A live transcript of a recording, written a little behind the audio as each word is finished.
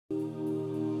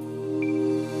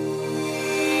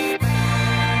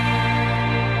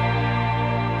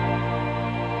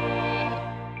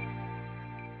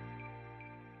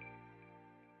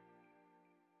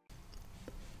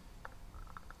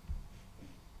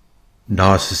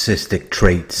Narcissistic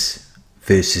traits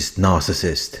versus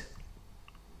narcissist.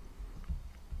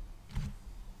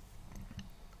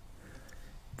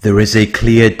 There is a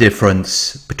clear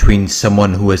difference between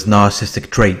someone who has narcissistic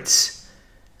traits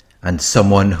and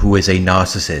someone who is a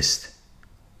narcissist.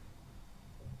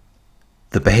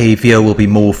 The behavior will be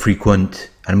more frequent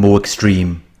and more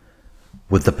extreme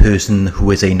with the person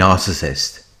who is a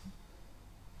narcissist.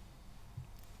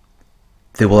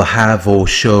 They will have or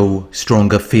show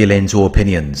stronger feelings or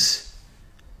opinions.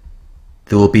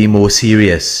 They will be more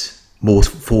serious, more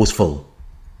forceful.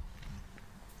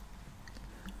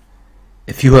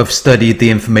 If you have studied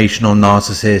the information on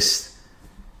narcissists,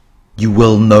 you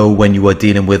will know when you are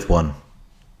dealing with one.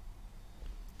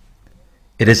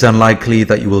 It is unlikely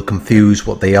that you will confuse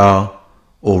what they are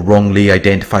or wrongly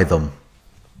identify them.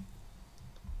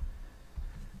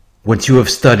 Once you have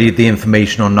studied the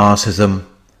information on narcissism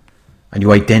and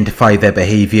you identify their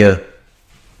behavior,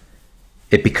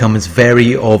 it becomes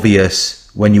very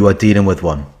obvious when you are dealing with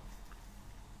one.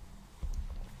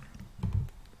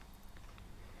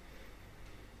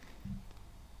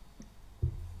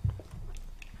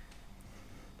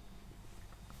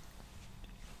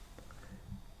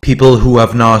 People who have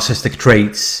narcissistic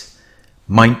traits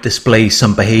might display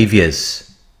some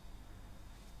behaviors,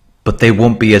 but they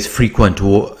won't be as frequent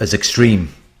or as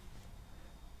extreme.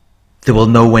 They will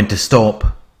know when to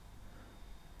stop.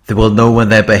 They will know when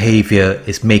their behavior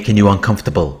is making you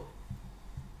uncomfortable.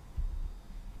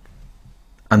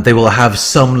 And they will have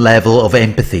some level of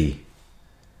empathy,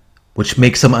 which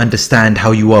makes them understand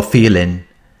how you are feeling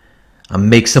and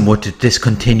makes them want to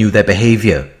discontinue their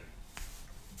behavior.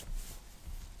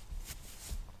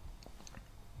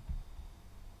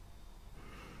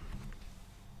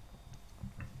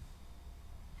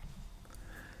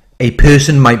 A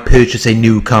person might purchase a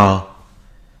new car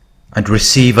and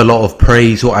receive a lot of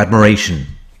praise or admiration.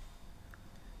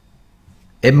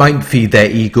 It might feed their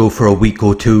ego for a week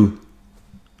or two.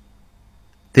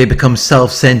 They become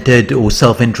self-centered or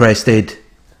self-interested.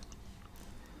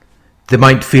 They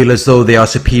might feel as though they are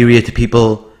superior to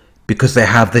people because they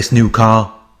have this new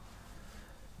car.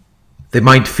 They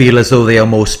might feel as though they are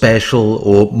more special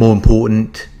or more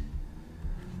important.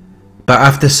 But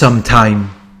after some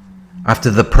time,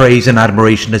 after the praise and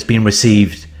admiration has been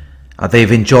received and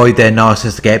they've enjoyed their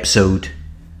narcissistic episode,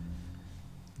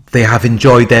 they have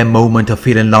enjoyed their moment of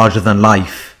feeling larger than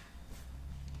life,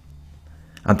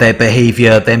 and their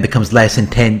behavior then becomes less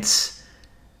intense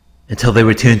until they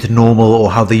return to normal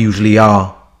or how they usually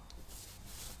are.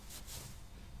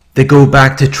 They go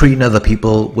back to treating other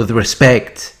people with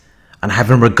respect and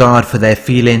having regard for their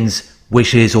feelings,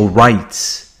 wishes or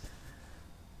rights.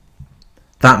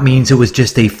 That means it was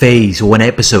just a phase or an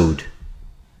episode.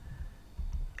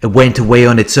 It went away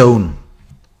on its own.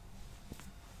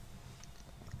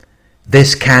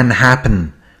 This can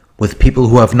happen with people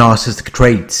who have narcissistic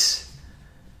traits.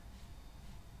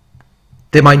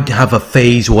 They might have a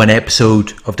phase or an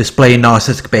episode of displaying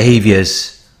narcissistic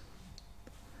behaviors,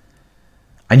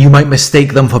 and you might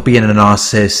mistake them for being a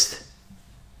narcissist,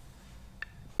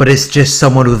 but it's just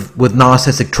someone with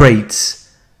narcissistic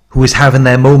traits who is having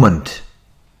their moment.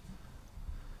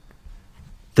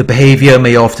 The behavior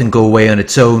may often go away on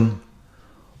its own,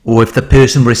 or if the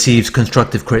person receives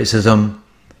constructive criticism,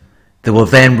 they will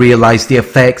then realize the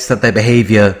effects that their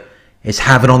behavior is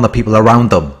having on the people around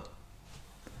them.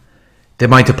 They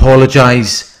might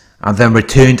apologize and then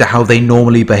return to how they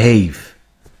normally behave.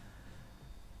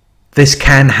 This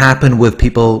can happen with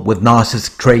people with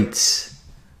narcissistic traits.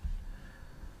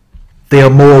 They are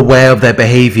more aware of their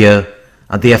behavior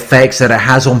and the effects that it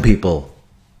has on people.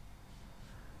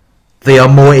 They are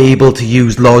more able to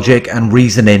use logic and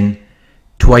reasoning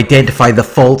to identify the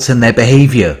faults in their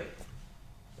behavior.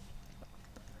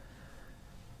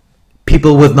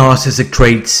 People with narcissistic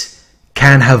traits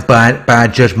can have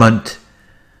bad judgment,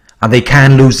 and they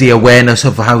can lose the awareness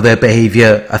of how their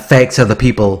behavior affects other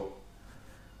people,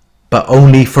 but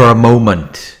only for a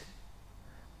moment.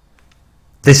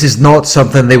 This is not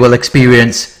something they will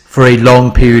experience for a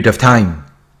long period of time.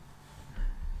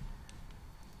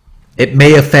 It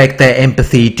may affect their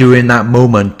empathy during that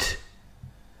moment,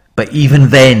 but even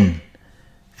then,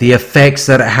 the effects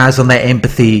that it has on their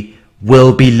empathy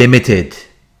will be limited,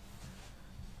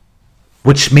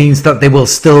 which means that they will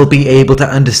still be able to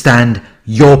understand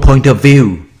your point of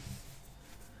view.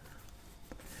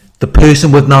 The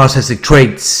person with narcissistic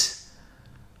traits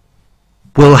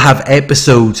will have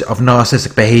episodes of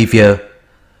narcissistic behavior,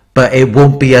 but it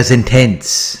won't be as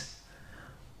intense.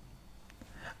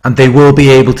 And they will be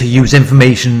able to use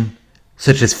information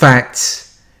such as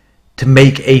facts to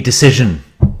make a decision.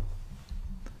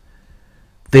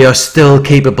 they are still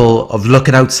capable of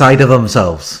looking outside of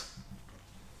themselves.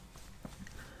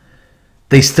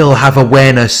 They still have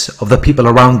awareness of the people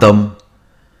around them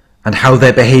and how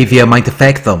their behavior might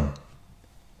affect them.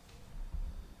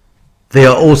 They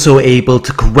are also able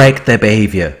to correct their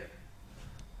behavior.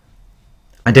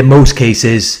 And in most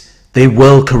cases, they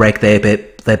will correct their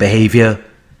behavior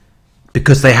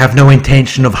because they have no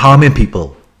intention of harming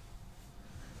people.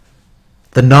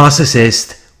 The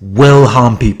narcissist will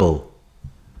harm people,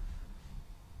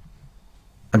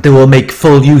 and they will make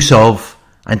full use of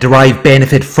and derive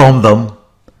benefit from them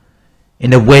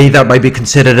in a way that might be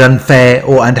considered unfair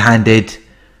or underhanded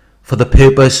for the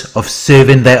purpose of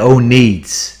serving their own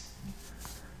needs.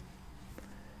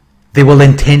 They will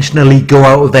intentionally go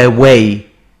out of their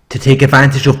way to take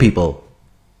advantage of people.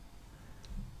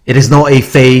 It is not a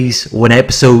phase or an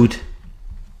episode.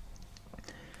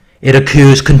 It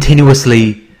occurs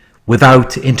continuously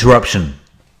without interruption.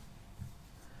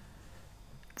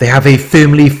 They have a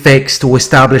firmly fixed or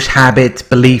established habit,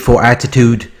 belief or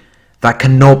attitude that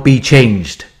cannot be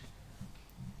changed.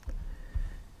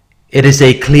 It is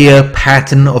a clear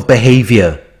pattern of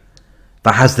behavior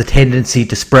that has the tendency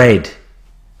to spread.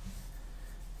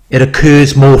 It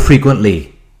occurs more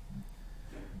frequently.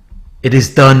 It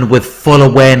is done with full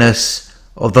awareness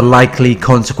of the likely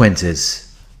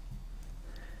consequences.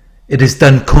 It is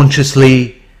done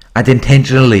consciously and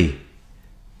intentionally,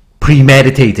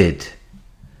 premeditated,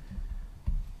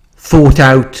 thought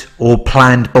out or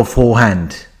planned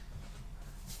beforehand.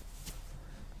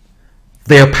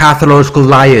 They are pathological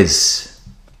liars.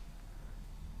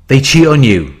 They cheat on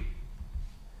you.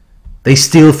 They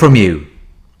steal from you.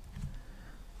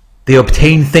 They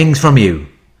obtain things from you,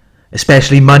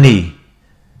 especially money,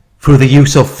 through the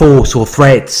use of force or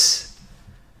threats.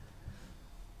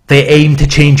 They aim to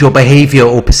change your behavior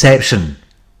or perception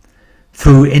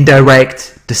through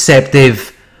indirect,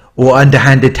 deceptive, or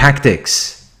underhanded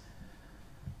tactics.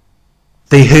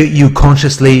 They hurt you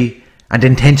consciously and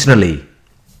intentionally.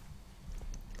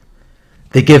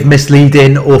 They give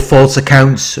misleading or false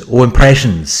accounts or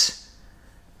impressions.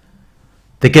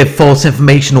 They give false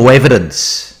information or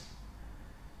evidence.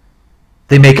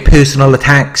 They make personal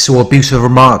attacks or abusive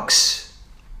remarks.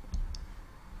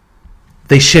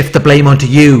 They shift the blame onto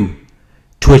you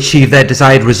to achieve their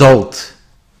desired result.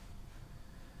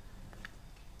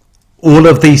 All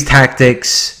of these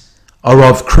tactics are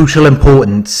of crucial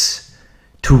importance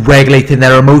to regulating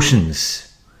their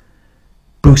emotions,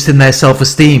 boosting their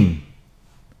self-esteem,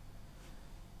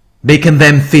 making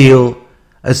them feel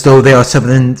as though they are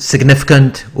something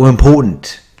significant or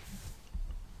important.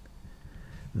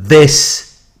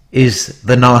 This is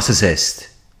the narcissist.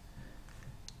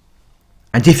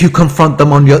 And if you confront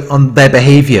them on their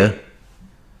behavior,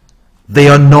 they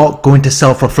are not going to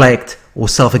self-reflect or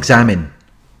self-examine.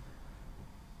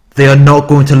 They are not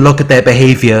going to look at their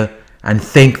behavior and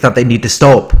think that they need to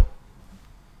stop.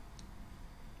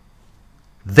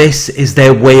 This is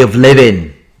their way of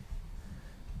living.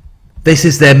 This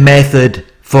is their method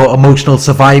for emotional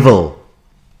survival.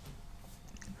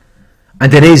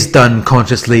 And it is done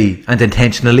consciously and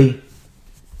intentionally.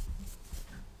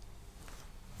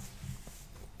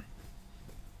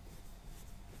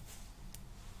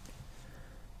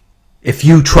 If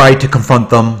you try to confront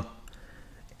them,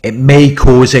 it may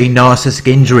cause a narcissistic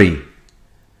injury.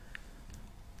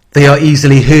 They are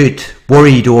easily hurt,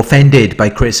 worried, or offended by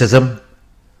criticism.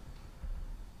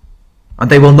 And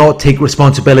they will not take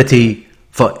responsibility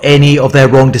for any of their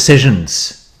wrong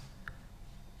decisions.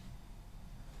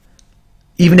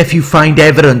 Even if you find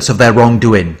evidence of their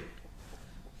wrongdoing,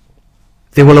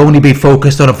 they will only be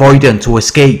focused on avoidance or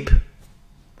escape.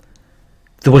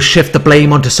 They will shift the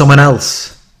blame onto someone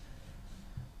else.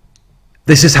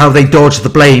 This is how they dodge the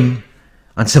blame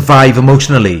and survive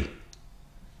emotionally.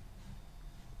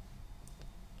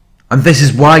 And this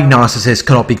is why narcissists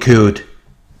cannot be cured.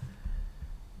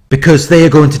 Because they are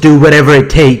going to do whatever it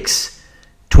takes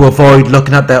to avoid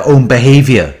looking at their own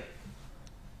behavior.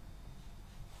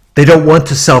 They don't want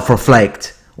to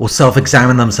self-reflect or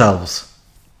self-examine themselves.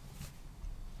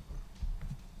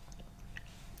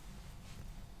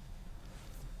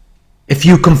 If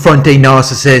you confront a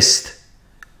narcissist,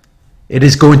 it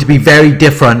is going to be very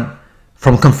different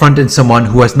from confronting someone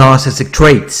who has narcissistic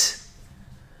traits.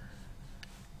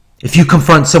 If you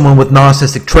confront someone with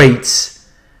narcissistic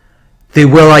traits, they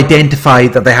will identify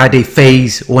that they had a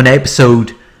phase or an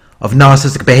episode of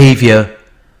narcissistic behavior,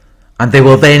 and they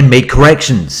will then make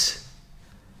corrections.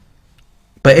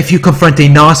 But if you confront a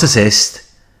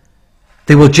narcissist,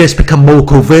 they will just become more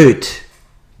covert.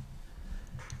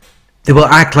 They will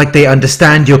act like they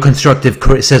understand your constructive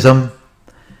criticism.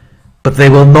 but they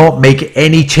will not make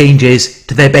any changes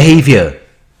to their behavior.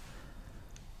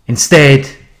 Instead,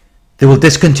 they will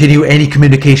discontinue any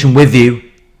communication with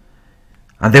you,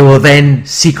 and they will then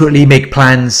secretly make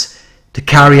plans to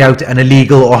carry out an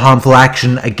illegal or harmful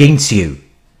action against you.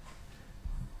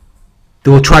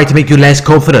 They will try to make you less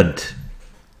confident,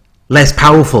 less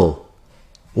powerful,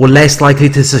 or less likely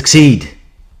to succeed.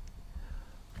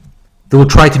 They will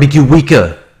try to make you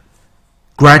weaker,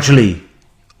 gradually,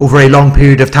 over a long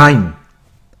period of time.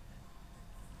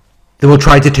 They will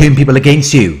try to turn people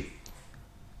against you.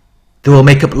 They will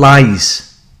make up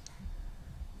lies.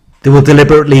 They will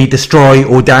deliberately destroy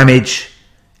or damage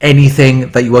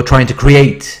anything that you are trying to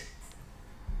create,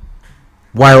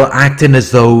 while acting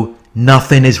as though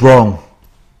nothing is wrong.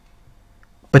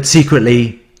 But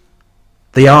secretly,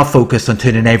 they are focused on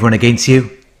turning everyone against you.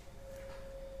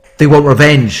 They want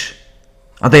revenge,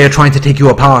 and they are trying to take you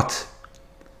apart,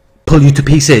 pull you to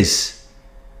pieces,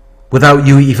 without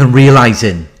you even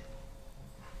realizing.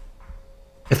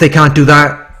 If they can't do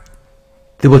that,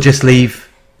 they will just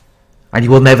leave, and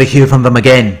you will never hear from them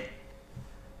again.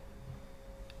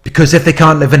 Because if they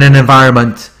can't live in an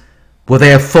environment where they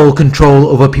have full control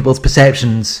over people's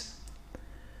perceptions,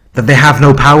 then they have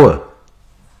no power.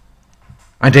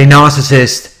 And a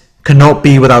narcissist cannot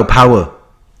be without power.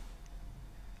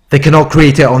 They cannot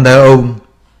create it on their own,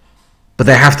 but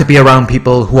they have to be around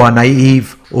people who are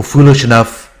naive or foolish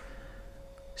enough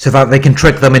so that they can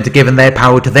trick them into giving their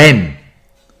power to them.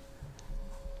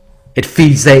 It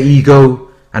feeds their ego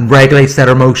and regulates their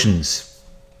emotions.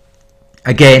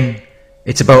 Again,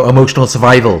 it's about emotional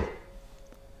survival.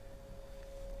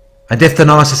 And if the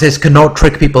narcissist cannot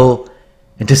trick people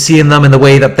into seeing them in the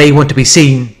way that they want to be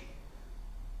seen,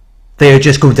 they are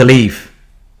just going to leave.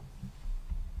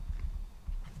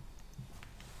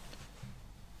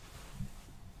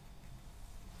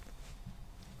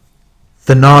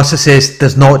 The narcissist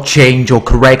does not change or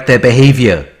correct their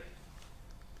behavior.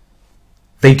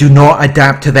 They do not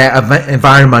adapt to their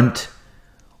environment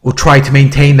or try to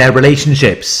maintain their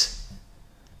relationships.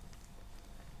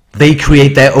 They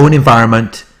create their own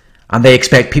environment and they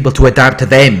expect people to adapt to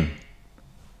them.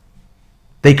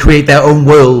 They create their own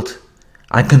world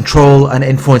and control and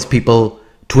influence people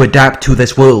to adapt to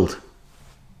this world.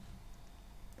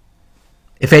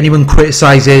 If anyone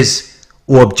criticizes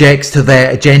or objects to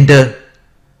their agenda,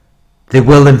 they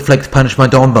will inflict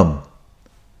punishment on them.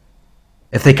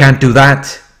 If they can't do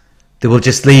that, they will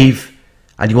just leave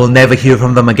and you will never hear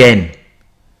from them again.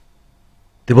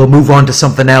 They will move on to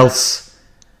something else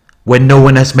when no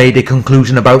one has made a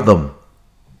conclusion about them.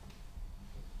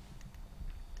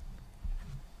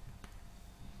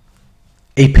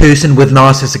 A person with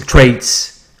narcissistic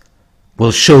traits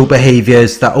will show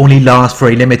behaviors that only last for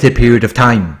a limited period of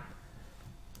time.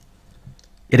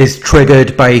 It is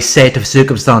triggered by a set of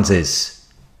circumstances.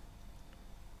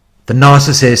 The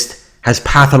narcissist has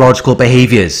pathological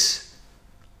behaviors: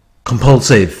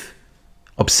 compulsive,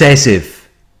 obsessive,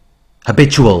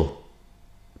 habitual,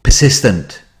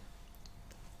 persistent.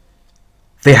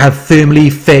 They have firmly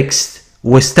fixed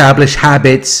or established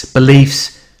habits,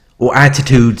 beliefs, or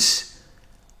attitudes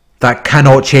that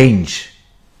cannot change.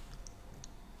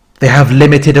 They have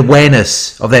limited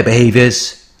awareness of their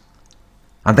behaviors,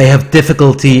 and they have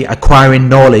difficulty acquiring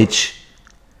knowledge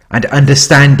and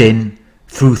understanding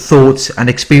through thoughts and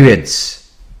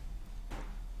experience.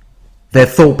 Their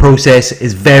thought process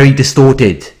is very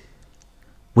distorted,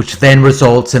 which then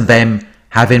results in them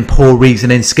having poor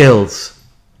reasoning skills.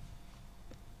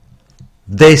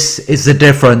 This is the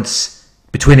difference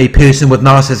between a person with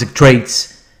narcissistic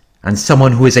traits and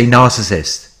someone who is a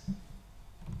narcissist.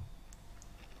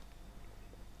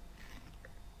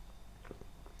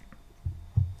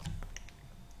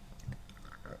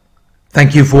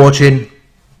 Thank you for watching.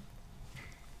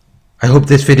 I hope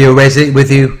this video resonated with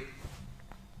you.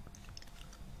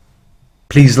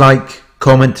 Please like,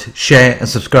 comment, share and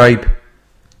subscribe.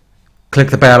 Click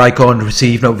the bell icon to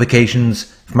receive notifications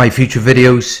for my future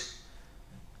videos.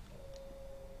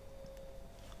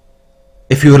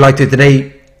 If you would like to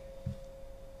donate,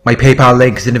 my PayPal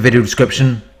link is in the video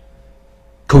description.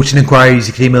 Coaching inquiries,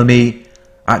 you can email me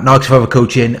at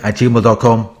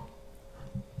narcsurvivorcoaching@gmail.com.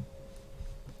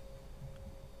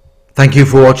 Thank you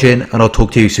for watching, and I'll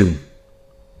talk to you soon.